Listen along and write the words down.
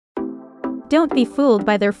Don't be fooled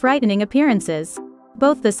by their frightening appearances.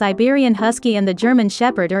 Both the Siberian Husky and the German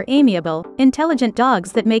Shepherd are amiable, intelligent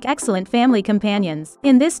dogs that make excellent family companions.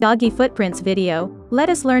 In this Doggie Footprints video, let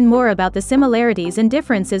us learn more about the similarities and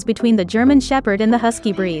differences between the German Shepherd and the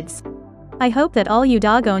Husky breeds. I hope that all you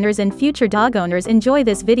dog owners and future dog owners enjoy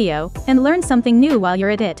this video, and learn something new while you're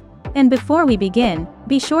at it. And before we begin,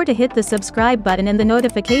 be sure to hit the subscribe button and the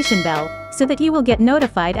notification bell, so that you will get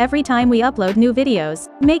notified every time we upload new videos.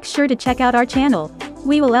 Make sure to check out our channel.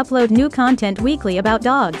 We will upload new content weekly about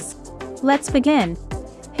dogs. Let's begin.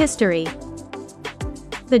 History.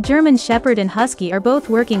 The German Shepherd and Husky are both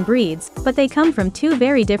working breeds, but they come from two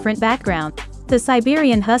very different backgrounds. The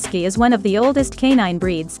Siberian Husky is one of the oldest canine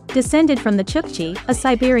breeds, descended from the Chukchi, a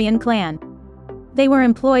Siberian clan. They were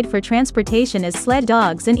employed for transportation as sled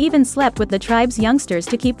dogs and even slept with the tribe's youngsters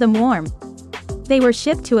to keep them warm. They were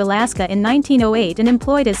shipped to Alaska in 1908 and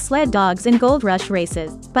employed as sled dogs in gold rush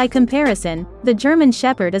races. By comparison, the German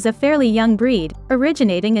Shepherd is a fairly young breed,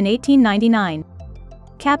 originating in 1899.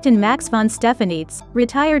 Captain Max von Stephanitz,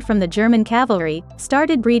 retired from the German cavalry,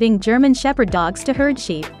 started breeding German Shepherd dogs to herd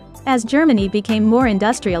sheep. As Germany became more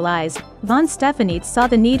industrialized, von Stephanitz saw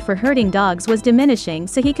the need for herding dogs was diminishing,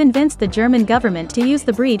 so he convinced the German government to use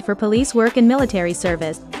the breed for police work and military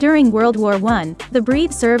service. During World War I, the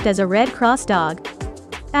breed served as a Red Cross dog.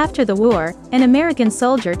 After the war, an American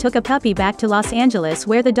soldier took a puppy back to Los Angeles,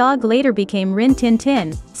 where the dog later became Rin Tin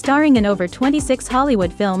Tin, starring in over 26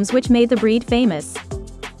 Hollywood films, which made the breed famous.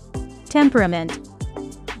 Temperament.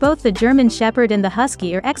 Both the German Shepherd and the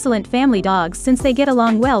Husky are excellent family dogs since they get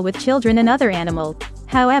along well with children and other animals.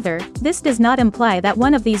 However, this does not imply that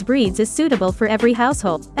one of these breeds is suitable for every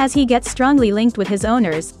household, as he gets strongly linked with his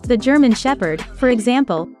owners. The German Shepherd, for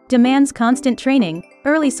example, demands constant training,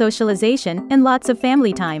 early socialization, and lots of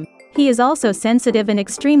family time. He is also sensitive and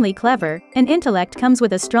extremely clever, and intellect comes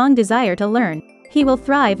with a strong desire to learn. He will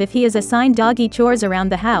thrive if he is assigned doggy chores around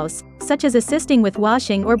the house, such as assisting with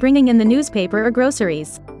washing or bringing in the newspaper or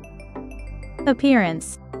groceries.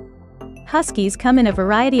 Appearance. Huskies come in a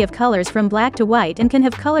variety of colors from black to white and can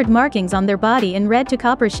have colored markings on their body in red to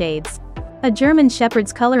copper shades. A German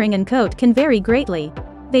Shepherd's coloring and coat can vary greatly.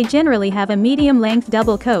 They generally have a medium-length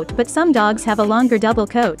double coat, but some dogs have a longer double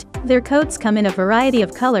coat. Their coats come in a variety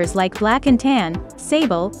of colors like black and tan,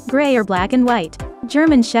 sable, gray, or black and white.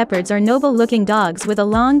 German Shepherds are noble-looking dogs with a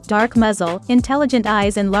long, dark muzzle, intelligent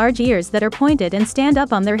eyes, and large ears that are pointed and stand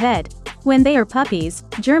up on their head. When they are puppies,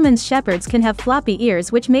 German Shepherds can have floppy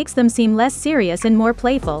ears, which makes them seem less serious and more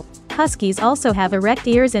playful. Huskies also have erect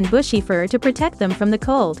ears and bushy fur to protect them from the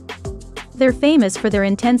cold. They're famous for their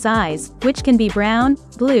intense eyes, which can be brown,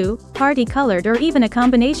 blue, party-colored, or even a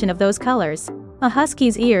combination of those colors. A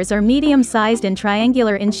Husky's ears are medium-sized and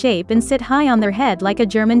triangular in shape and sit high on their head like a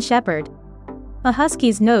German Shepherd. A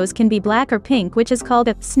Husky's nose can be black or pink, which is called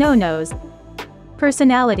a snow nose.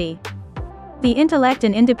 Personality. The intellect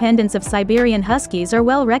and independence of Siberian Huskies are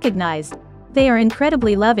well recognized. They are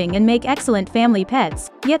incredibly loving and make excellent family pets,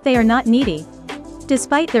 yet they are not needy.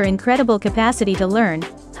 Despite their incredible capacity to learn,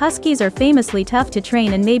 Huskies are famously tough to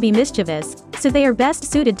train and may be mischievous, so they are best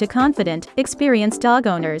suited to confident, experienced dog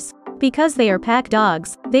owners. Because they are pack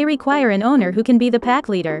dogs, they require an owner who can be the pack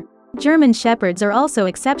leader. German Shepherds are also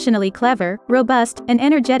exceptionally clever, robust, and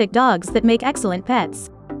energetic dogs that make excellent pets.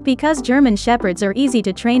 Because German Shepherds are easy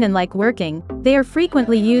to train and like working, they are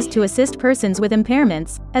frequently used to assist persons with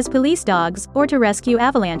impairments, as police dogs, or to rescue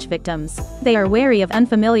avalanche victims. They are wary of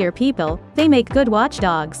unfamiliar people. They make good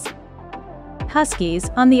watchdogs. Huskies,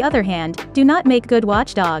 on the other hand, do not make good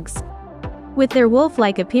watchdogs. With their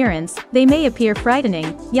wolf-like appearance, they may appear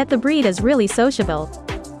frightening, yet the breed is really sociable.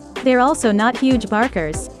 They're also not huge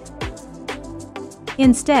barkers.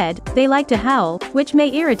 Instead, they like to howl, which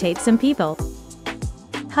may irritate some people.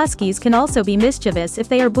 Huskies can also be mischievous if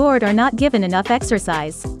they are bored or not given enough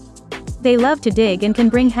exercise. They love to dig and can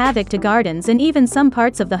bring havoc to gardens and even some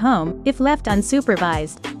parts of the home, if left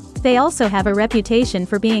unsupervised. They also have a reputation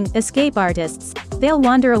for being escape artists. They'll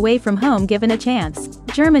wander away from home given a chance.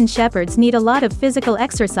 German Shepherds need a lot of physical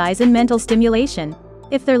exercise and mental stimulation.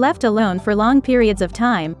 If they're left alone for long periods of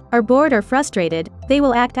time, are bored or frustrated, they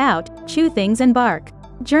will act out, chew things, and bark.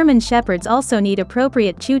 German Shepherds also need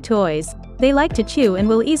appropriate chew toys. They like to chew and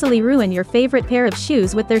will easily ruin your favorite pair of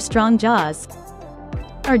shoes with their strong jaws.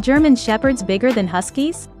 Are German Shepherds bigger than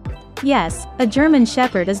Huskies? Yes, a German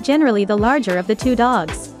Shepherd is generally the larger of the two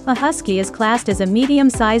dogs. A Husky is classed as a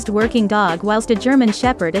medium-sized working dog, whilst a German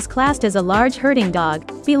Shepherd is classed as a large herding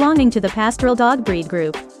dog, belonging to the pastoral dog breed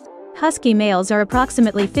group. Husky males are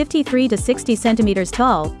approximately 53 to 60 centimeters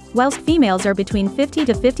tall, whilst females are between 50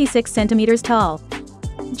 to 56 centimeters tall.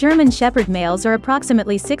 German Shepherd males are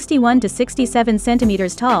approximately 61 to 67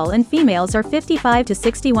 centimeters tall and females are 55 to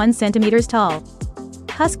 61 centimeters tall.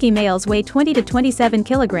 Husky males weigh 20 to 27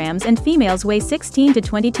 kilograms and females weigh 16 to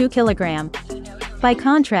 22 kilograms. By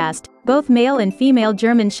contrast, both male and female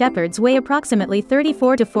German Shepherds weigh approximately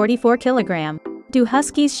 34 to 44 kilograms. Do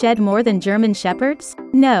Huskies shed more than German Shepherds?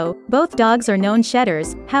 No, both dogs are known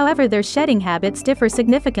shedders, however their shedding habits differ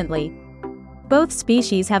significantly. Both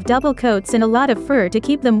species have double coats and a lot of fur to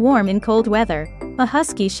keep them warm in cold weather. A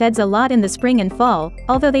Husky sheds a lot in the spring and fall,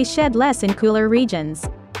 although they shed less in cooler regions.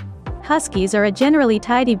 Huskies are a generally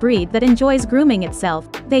tidy breed that enjoys grooming itself.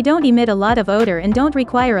 They don't emit a lot of odor and don't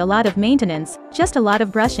require a lot of maintenance, just a lot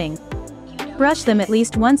of brushing. Brush them at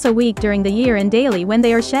least once a week during the year and daily when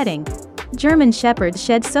they are shedding. German Shepherds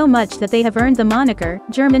shed so much that they have earned the moniker,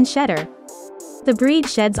 German Shedder. The breed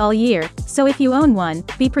sheds all year, so if you own one,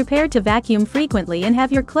 be prepared to vacuum frequently and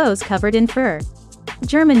have your clothes covered in fur.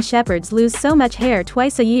 German Shepherds lose so much hair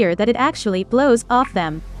twice a year that it actually blows off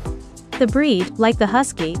them. The breed, like the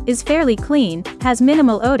Husky, is fairly clean, has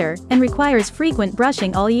minimal odor, and requires frequent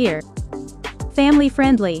brushing all year. Family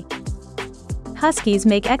friendly. Huskies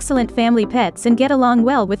make excellent family pets and get along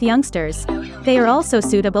well with youngsters. They are also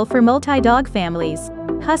suitable for multi-dog families.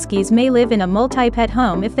 Huskies may live in a multi-pet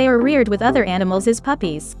home if they are reared with other animals as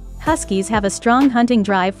puppies. Huskies have a strong hunting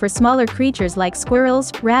drive for smaller creatures like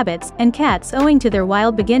squirrels, rabbits, and cats owing to their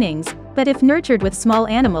wild beginnings, but if nurtured with small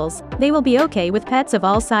animals, they will be okay with pets of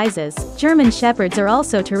all sizes. German Shepherds are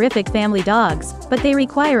also terrific family dogs, but they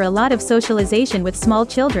require a lot of socialization with small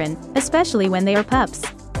children, especially when they are pups.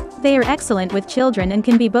 They are excellent with children and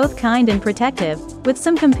can be both kind and protective, with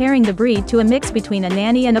some comparing the breed to a mix between a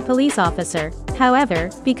nanny and a police officer.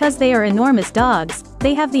 However, because they are enormous dogs,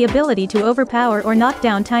 they have the ability to overpower or knock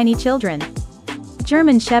down tiny children.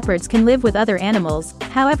 German Shepherds can live with other animals,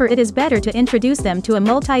 however it is better to introduce them to a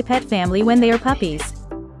multi-pet family when they are puppies.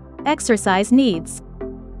 Exercise needs.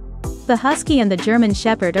 The Husky and the German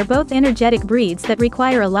Shepherd are both energetic breeds that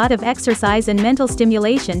require a lot of exercise and mental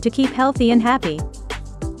stimulation to keep healthy and happy.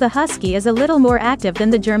 The Husky is a little more active than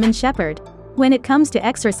the German Shepherd. When it comes to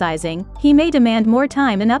exercising, he may demand more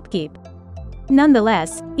time and upkeep.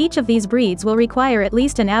 Nonetheless, each of these breeds will require at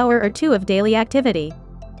least an hour or two of daily activity.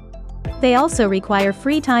 They also require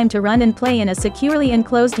free time to run and play in a securely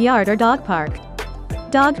enclosed yard or dog park.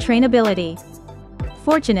 Dog trainability.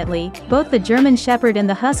 Fortunately, both the German Shepherd and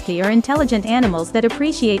the Husky are intelligent animals that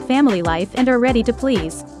appreciate family life and are ready to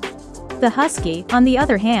please. The Husky, on the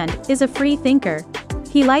other hand, is a free thinker.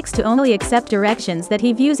 He likes to only accept directions that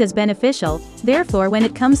he views as beneficial, therefore when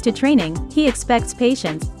it comes to training, he expects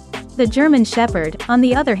patience. The German Shepherd, on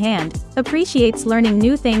the other hand, appreciates learning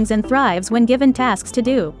new things and thrives when given tasks to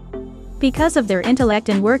do. Because of their intellect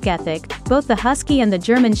and work ethic, both the Husky and the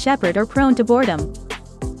German Shepherd are prone to boredom.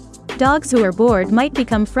 Dogs who are bored might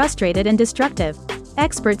become frustrated and destructive.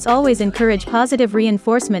 Experts always encourage positive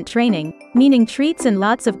reinforcement training, meaning treats and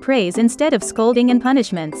lots of praise instead of scolding and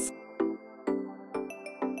punishments.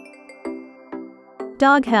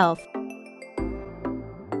 Dog health.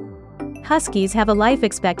 Huskies have a life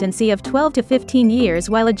expectancy of 12 to 15 years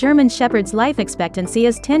while a German Shepherd's life expectancy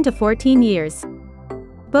is 10 to 14 years.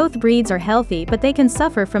 Both breeds are healthy but they can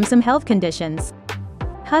suffer from some health conditions.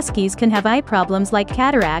 Huskies can have eye problems like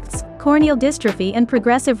cataracts, corneal dystrophy and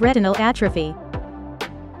progressive retinal atrophy.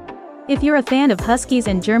 If you're a fan of Huskies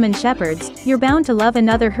and German Shepherds, you're bound to love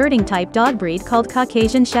another herding-type dog breed called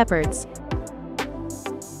Caucasian Shepherds.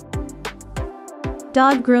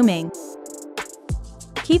 Dog grooming.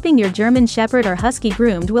 Keeping your German Shepherd or Husky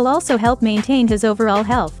groomed will also help maintain his overall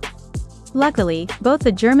health. Luckily, both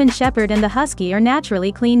the German Shepherd and the Husky are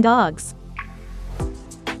naturally clean dogs.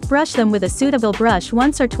 Brush them with a suitable brush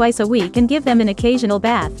once or twice a week and give them an occasional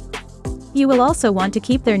bath. You will also want to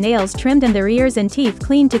keep their nails trimmed and their ears and teeth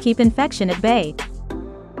clean to keep infection at bay.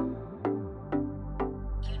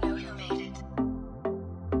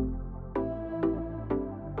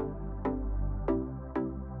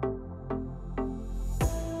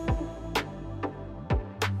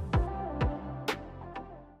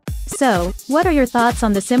 So, what are your thoughts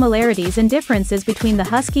on the similarities and differences between the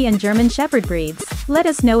Husky and German Shepherd breeds? Let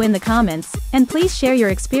us know in the comments, and please share your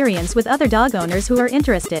experience with other dog owners who are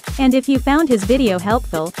interested. And if you found his video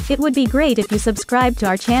helpful, it would be great if you subscribe to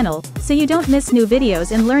our channel, so you don't miss new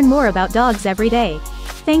videos and learn more about dogs every day.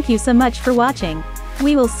 Thank you so much for watching.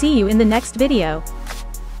 We will see you in the next video.